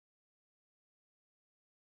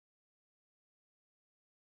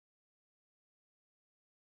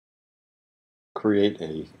create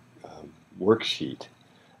a worksheet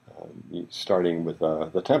starting with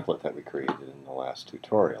the template that we created in the last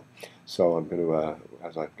tutorial. So I'm going to,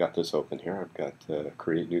 as I've got this open here, I've got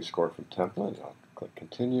create new score from template. I'll click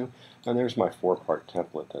continue, and there's my 4-part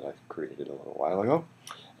template that I created a little while ago,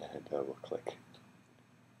 and we'll click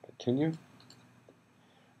continue.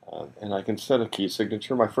 And I can set a key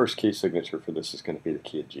signature. My first key signature for this is going to be the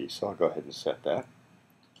key of G, so I'll go ahead and set that.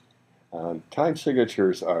 Time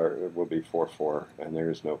signatures will be 4/4, and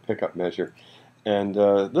there is no pickup measure. And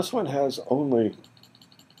this one has only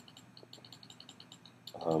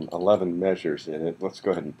 11 measures in it. Let's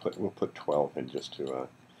go ahead and we'll put 12 in just to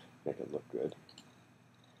make it look good.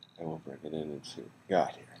 And we'll bring it in and see what we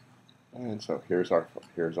got here. And so here's our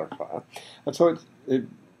file. And so it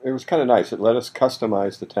was kind of nice. It let us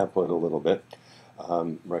customize the template a little bit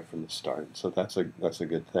right from the start. So that's a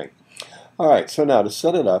good thing. All right. So now to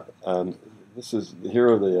set it up,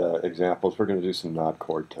 here are the examples. We're going to do some nod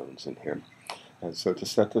chord tones in here. And so to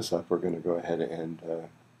set this up, we're going to go ahead and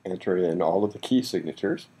enter in all of the key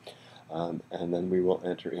signatures, and then we will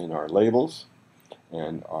enter in our labels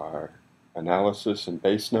and our analysis and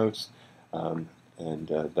bass notes, and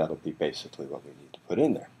that'll be basically what we need to put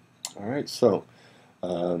in there. All right, so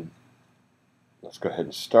let's go ahead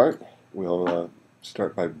and start. We'll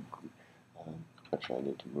start by, actually I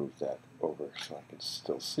need to move that over so I can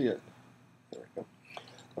still see it. There we go.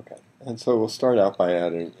 Okay, and so we'll start out by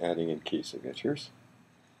adding in key signatures.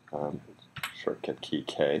 Shortcut key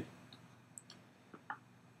K.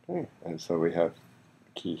 Okay, and so we have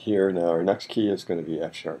key here. Now our next key is going to be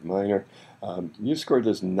F sharp minor. MuseScore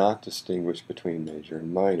does not distinguish between major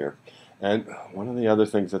and minor. And one of the other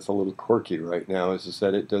things that's a little quirky right now is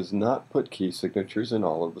that it does not put key signatures in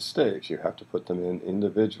all of the staves. You have to put them in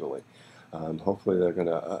individually. Hopefully they're going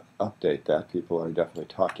to update that. People are definitely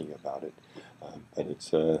talking about it. But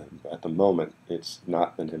it's at the moment it's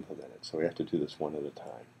not been implemented, so we have to do this one at a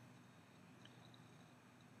time.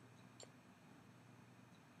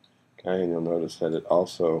 Okay, and you'll notice that it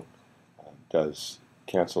also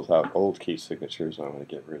cancels out old key signatures. I want to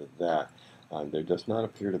get rid of that. There does not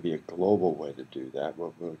appear to be a global way to do that.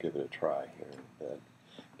 We'll give it a try here.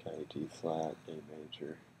 Okay, D flat, A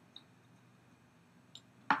major.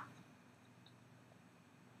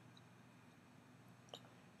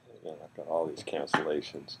 Again, I've got all these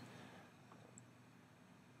cancellations.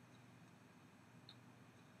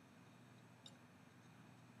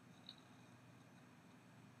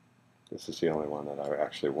 This is the only one that I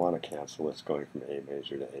actually want to cancel. It's going from A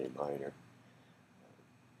major to A minor.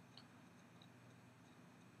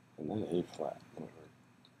 And then A flat. We're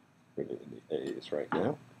really in the A's right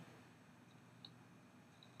now.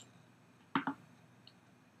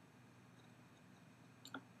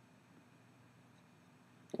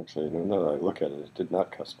 Actually, now that I look at it, it did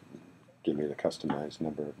not give me the customized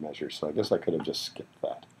number of measures, so I guess I could have just skipped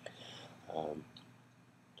that.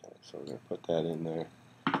 Okay, so we're going to put that in there.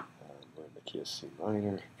 We're in the key of C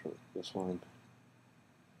minor for this one.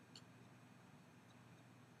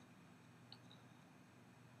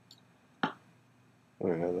 Oh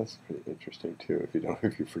yeah, that's pretty interesting too.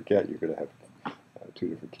 If you forget, you're going to have 2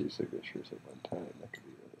 different key signatures at one time. That could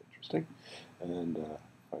be really interesting. And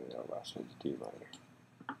finally, our last one's D minor.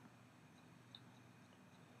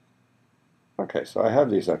 Okay, so I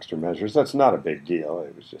have these extra measures. That's not a big deal.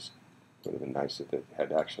 It would have been nice if it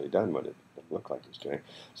had actually done what it looked like it was doing.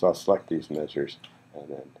 So I'll select these measures and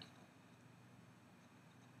then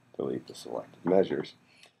delete the selected measures.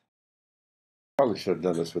 Probably should have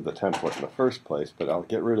done this with the template in the first place, but I'll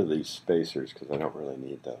get rid of these spacers because I don't really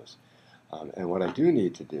need those. And what I do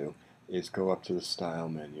need to do is go up to the Style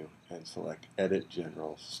menu and select Edit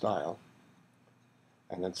General Style,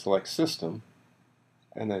 and then select System,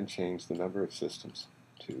 and then change the number of systems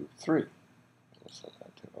to 3. We'll set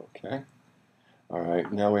that to OK. All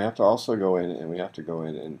right, now we have to also go in,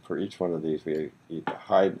 and for each one of these we need to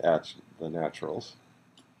hide the naturals.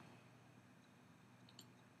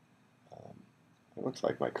 It looks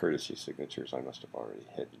like my courtesy signatures I must have already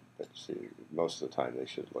hidden, but see, most of the time they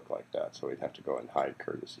should look like that. So we'd have to go and hide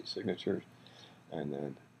courtesy signatures, and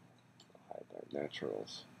then hide our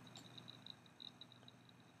naturals.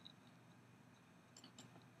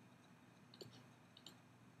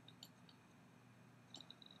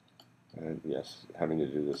 And yes, having to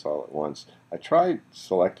do this all at once. I tried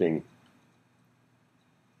selecting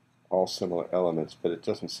all similar elements, but it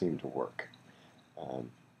doesn't seem to work.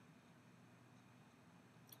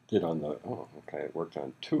 It worked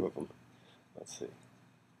on 2 of them. Let's see.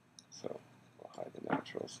 So we'll hide the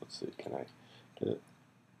naturals. Let's see, can I get it?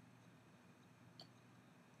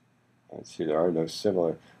 And see, there are no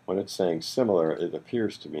similar. When it's saying similar, it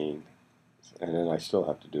appears to mean And then I still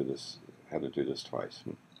have to do this. Had to do this twice.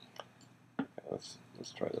 Okay, let's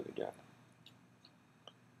try that again.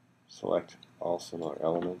 Select all similar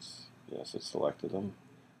elements. Yes, it selected them.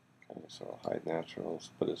 Okay, so I'll hide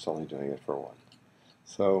naturals, but it's only doing it for one.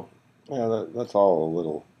 So yeah, that's all a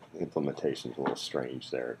little implementation's a little strange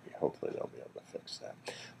there. Hopefully they'll be able to fix that.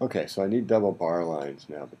 Okay, so I need double bar lines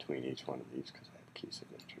now between each one of these because I have key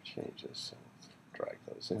signature changes. So let's drag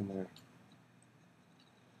those in there.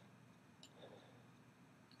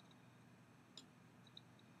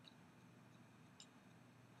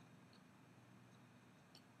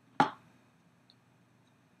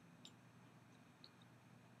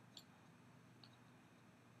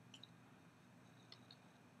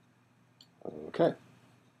 Okay.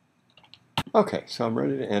 Okay, so I'm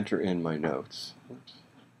ready to enter in my notes. Oops.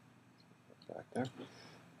 Back there.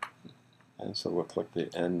 And so we'll click the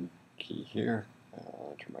N key here. I'll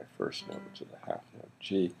enter my first note, which is a half note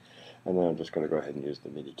G. And then I'm just going to go ahead and use the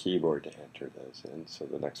MIDI keyboard to enter those in. So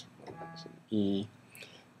the next one is an E.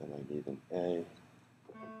 Then I need an A. And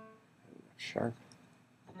F sharp.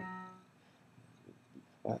 B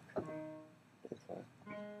flat. A flat.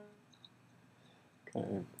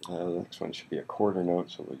 Okay. The next one should be a quarter note,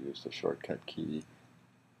 so we'll use the shortcut key.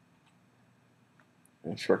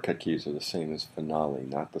 And shortcut keys are the same as finale,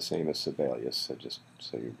 not the same as Sibelius, so just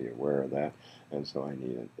so you'd be aware of that. And so I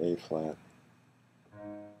need an A flat,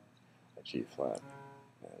 a G flat,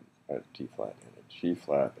 and a D flat, and a G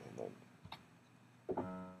flat, and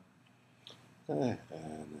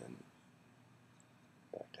then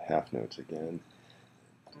back to half notes again.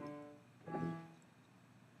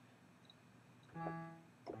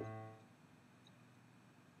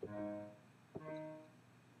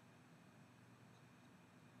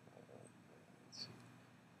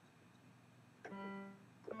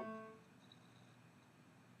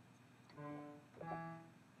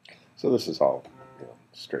 So this is all,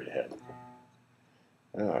 straight ahead.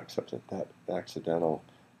 Except that accidental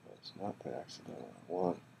was not the accidental I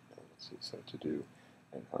want. Let's see, so to do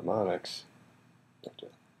in harmonics, you have to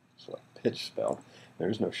select pitch spell.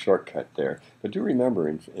 There's no shortcut there. But do remember,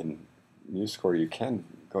 in MuseScore, you can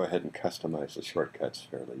go ahead and customize the shortcuts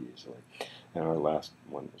fairly easily. And our last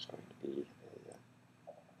one is going to be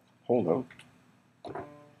a whole note.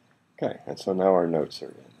 Okay, and so now our notes are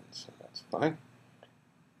in, and so that's fine.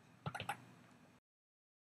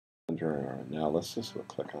 Under our analysis, we'll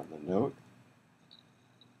click on the note,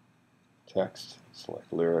 text,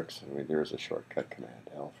 select lyrics, and there's a shortcut, Command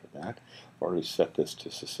L for that. I've already set this to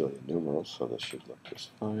Sicilian numerals, so this should look just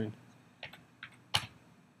fine.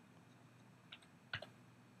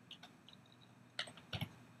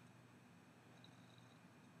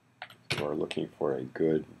 So we're looking for a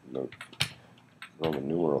good Roman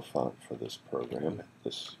numeral font for this program.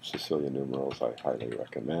 This Sicilian numerals I highly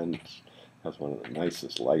recommend. It has one of the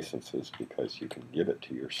nicest licenses because you can give it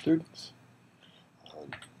to your students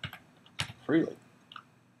freely.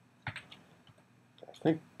 I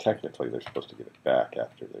think technically they're supposed to give it back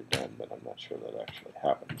after they're done, but I'm not sure that actually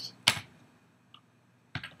happens.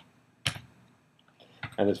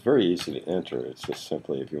 And it's very easy to enter. It's just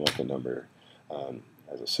simply, if you want the number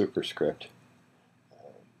as a superscript,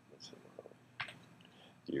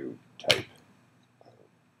 you type,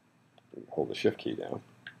 you hold the Shift key down.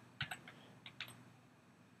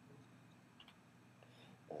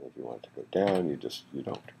 And if you want it to go down, you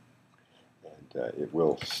don't. And it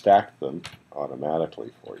will stack them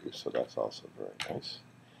automatically for you, so that's also very nice.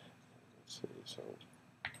 Let's see, so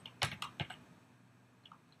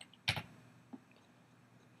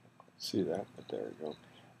see that, but there we go.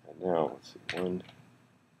 And now let's see,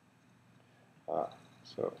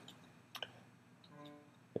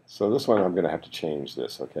 so this one I'm going to have to change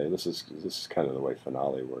this. Okay, this is kind of the way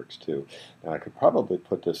finale works too. Now I could probably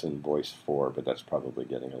put this in voice 4, but that's probably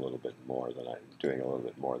getting a little bit more than doing a little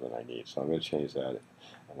bit more than I need. So I'm going to change that, and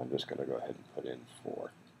I'm just going to go ahead and put in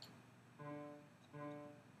 4.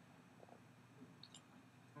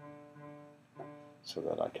 So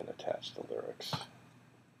that I can attach the lyrics.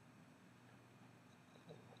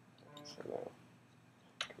 So now,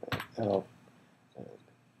 Command L, and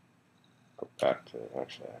go back to,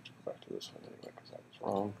 actually I have to go back to this one anyway because I was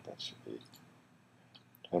wrong. That should be,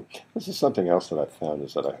 this is something else that I've found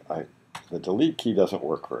is that the delete key doesn't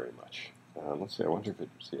work very much. Let's see, I wonder if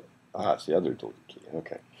it's the other delete key,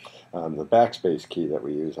 okay. The backspace key that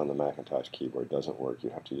we use on the Macintosh keyboard doesn't work. You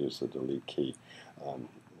have to use the delete key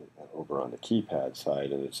over on the keypad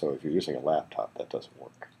side, and so if you're using a laptop, that doesn't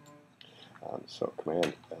work. So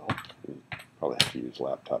Command L, you probably have to use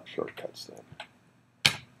laptop shortcuts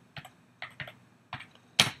then.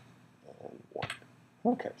 And 1.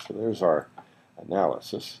 Okay, so there's our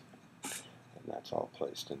analysis. that's all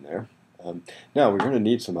placed in there. Now we're going to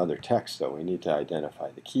need some other text, though. We need to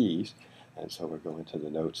identify the keys, and so we're going to the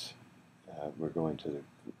notes. We're going to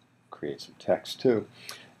create some text too.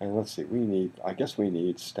 And let's see, I guess we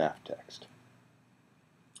need staff text.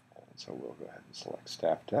 And so we'll go ahead and select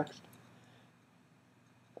staff text.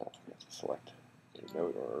 We have to select a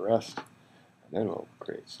note or a rest, and then we'll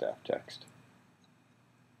create staff text.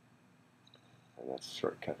 And that's a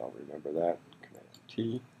shortcut, I'll remember that. Command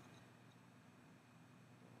T.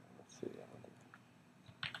 Let's see.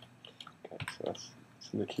 Okay, so that's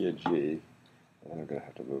in the key of G, and then I'm going to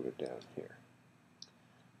have to move it down here.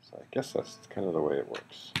 So I guess that's kind of the way it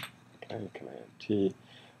works. Okay, Command T.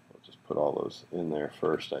 We'll just put all those in there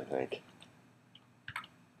first, I think.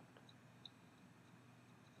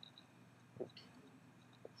 Oops.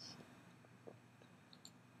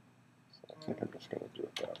 So I think I'm just going to do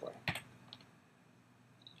it that way.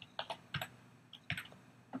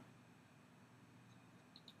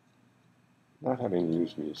 Not having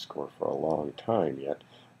used MuseScore for a long time yet,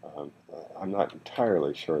 I'm not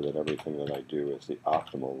entirely sure that everything that I do is the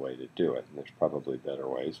optimal way to do it. And there's probably better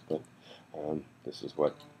ways, but this is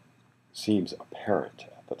what seems apparent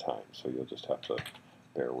at the time. So you'll just have to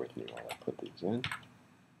bear with me while I put these in.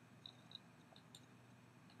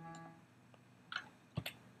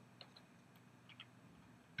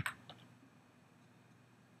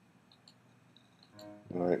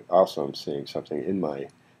 I also am seeing something in my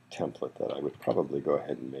template that I would probably go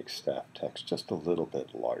ahead and make staff text just a little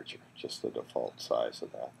bit larger, just the default size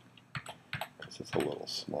of that, because it's a little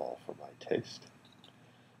small for my taste.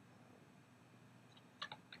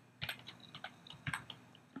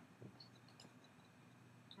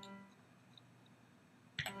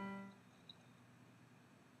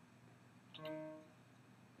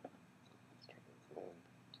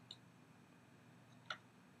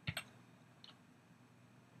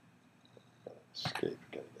 Escape,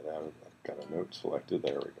 gotta get out of it. I've got a note selected,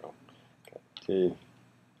 there we go. Got T, and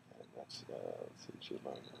that's, let's see, G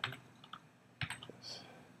minor. Yes.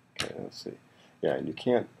 Okay, let's see. Yeah, and you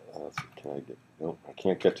can't, let's see, can I get, no, I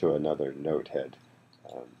can't get to another note head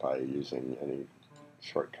by using any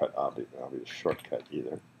shortcut, obvious shortcut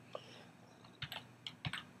either.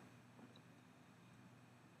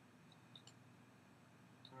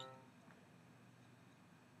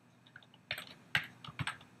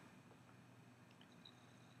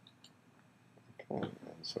 Okay,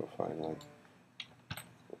 and so finally, we'll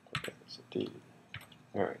put that as a D.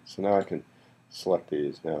 Alright, so now I can select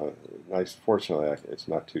these. Now, fortunately, it's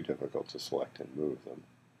not too difficult to select and move them.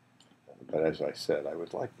 But as I said, I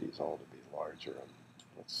would like these all to be larger.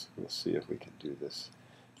 And we'll see if we can do this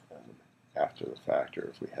after the fact, or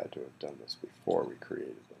if we had to have done this before we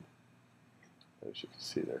created them. As you can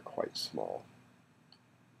see, they're quite small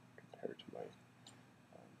compared to my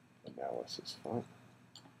analysis font.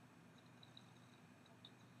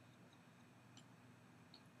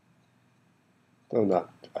 Though not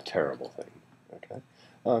a terrible thing. Okay.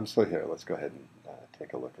 So here, let's go ahead and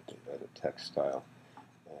take a look at the edit text style.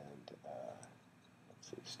 And let's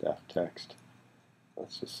see, staff text.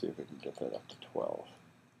 Let's just see if we can get that up to 12.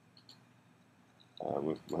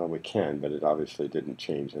 Well, we can, but it obviously didn't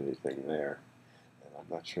change anything there. And I'm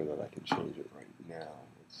not sure that I can change it right now.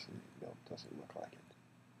 Let's see. No, it doesn't look like it.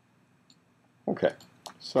 Okay.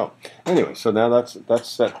 So anyway, so now that's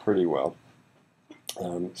set pretty well.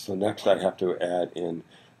 So next I have to add in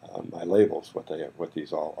my labels, what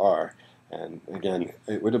these all are. And again,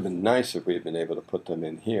 it would have been nice if we had been able to put them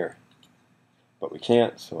in here, but we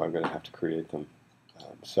can't, so I'm going to have to create them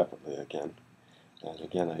separately again. And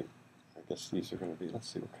again, I guess these are going to be, let's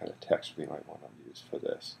see what kind of text we might want to use for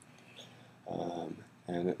this.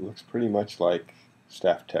 And it looks pretty much like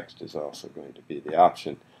staff text is also going to be the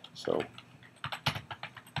option. So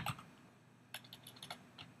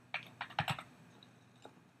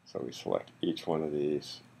we select each one of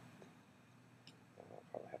these. I'll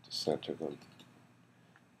probably have to center them.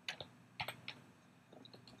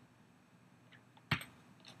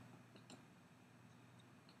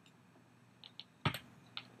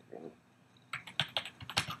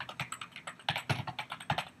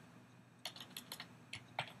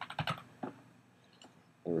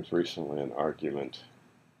 There was recently an argument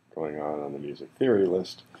going on the music theory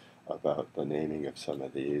list about the naming of some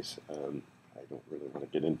of these. I don't really want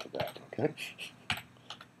to get into that, okay?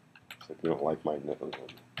 So if you don't like my name,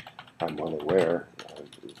 I'm well aware.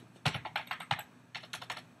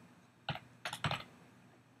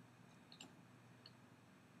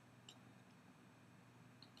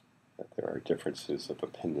 That there are differences of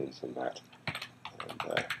opinions in that. And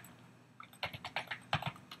I'm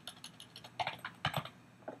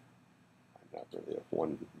not really of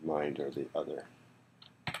one mind or the other.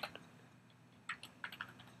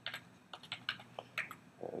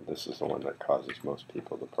 And this is the one that causes most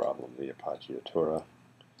people the problem, the appoggiatura.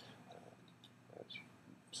 As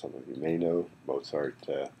some of you may know, Mozart,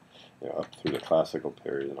 up through the classical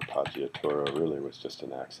period, an appoggiatura really was just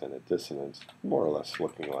an accented dissonance, more or less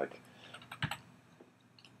looking like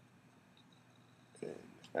an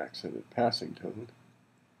accented passing tone,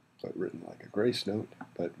 but written like a grace note,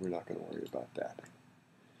 but we're not going to worry about that.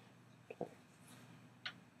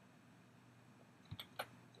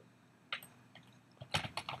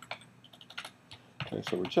 Okay,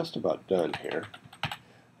 so we're just about done here. I'm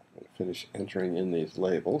going to finish entering in these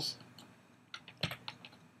labels,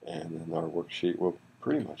 and then our worksheet will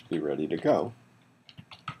pretty much be ready to go.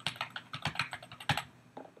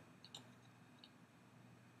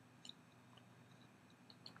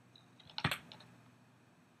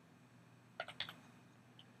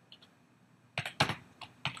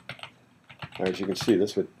 Now, as you can see,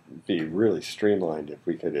 this would be really streamlined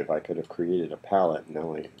if I could have created a palette and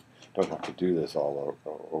only don't have to do this all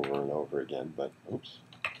over and over again. But oops,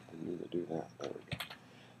 didn't mean to do that. There we go.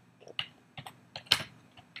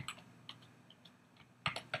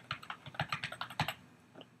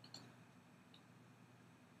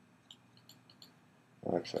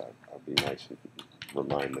 Actually, I'll be nice and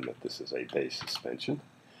remind them that this is a base suspension.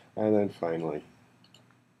 And then finally,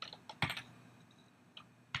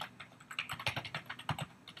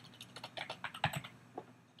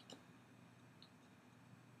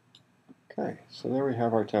 okay, so there we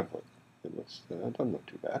have our template. It looks doesn't look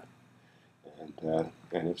too bad,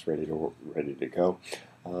 and it's ready to go.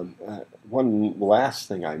 One last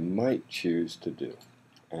thing I might choose to do,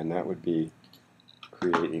 and that would be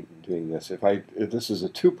doing this. If this is a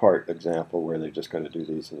two-part example where they're just going to do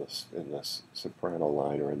these in this soprano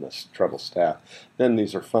line or in this treble staff, then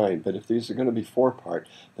these are fine. But if these are going to be four-part,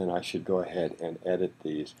 then I should go ahead and edit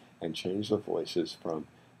these and change the voices from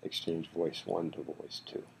exchange voice 1 to voice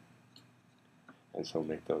 2. And so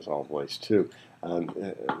make those all voice 2.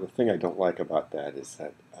 The thing I don't like about that is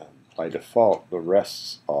that by default the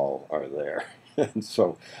rests all are there. And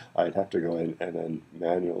so I'd have to go in and then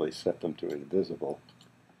manually set them to invisible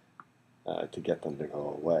to get them to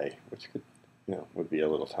go away, which could, would be a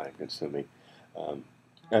little time consuming,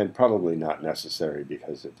 and probably not necessary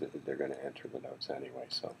because they're going to enter the notes anyway.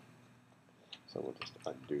 So we'll just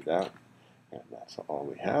undo that, and that's all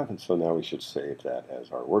we have. And so now we should save that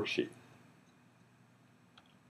as our worksheet.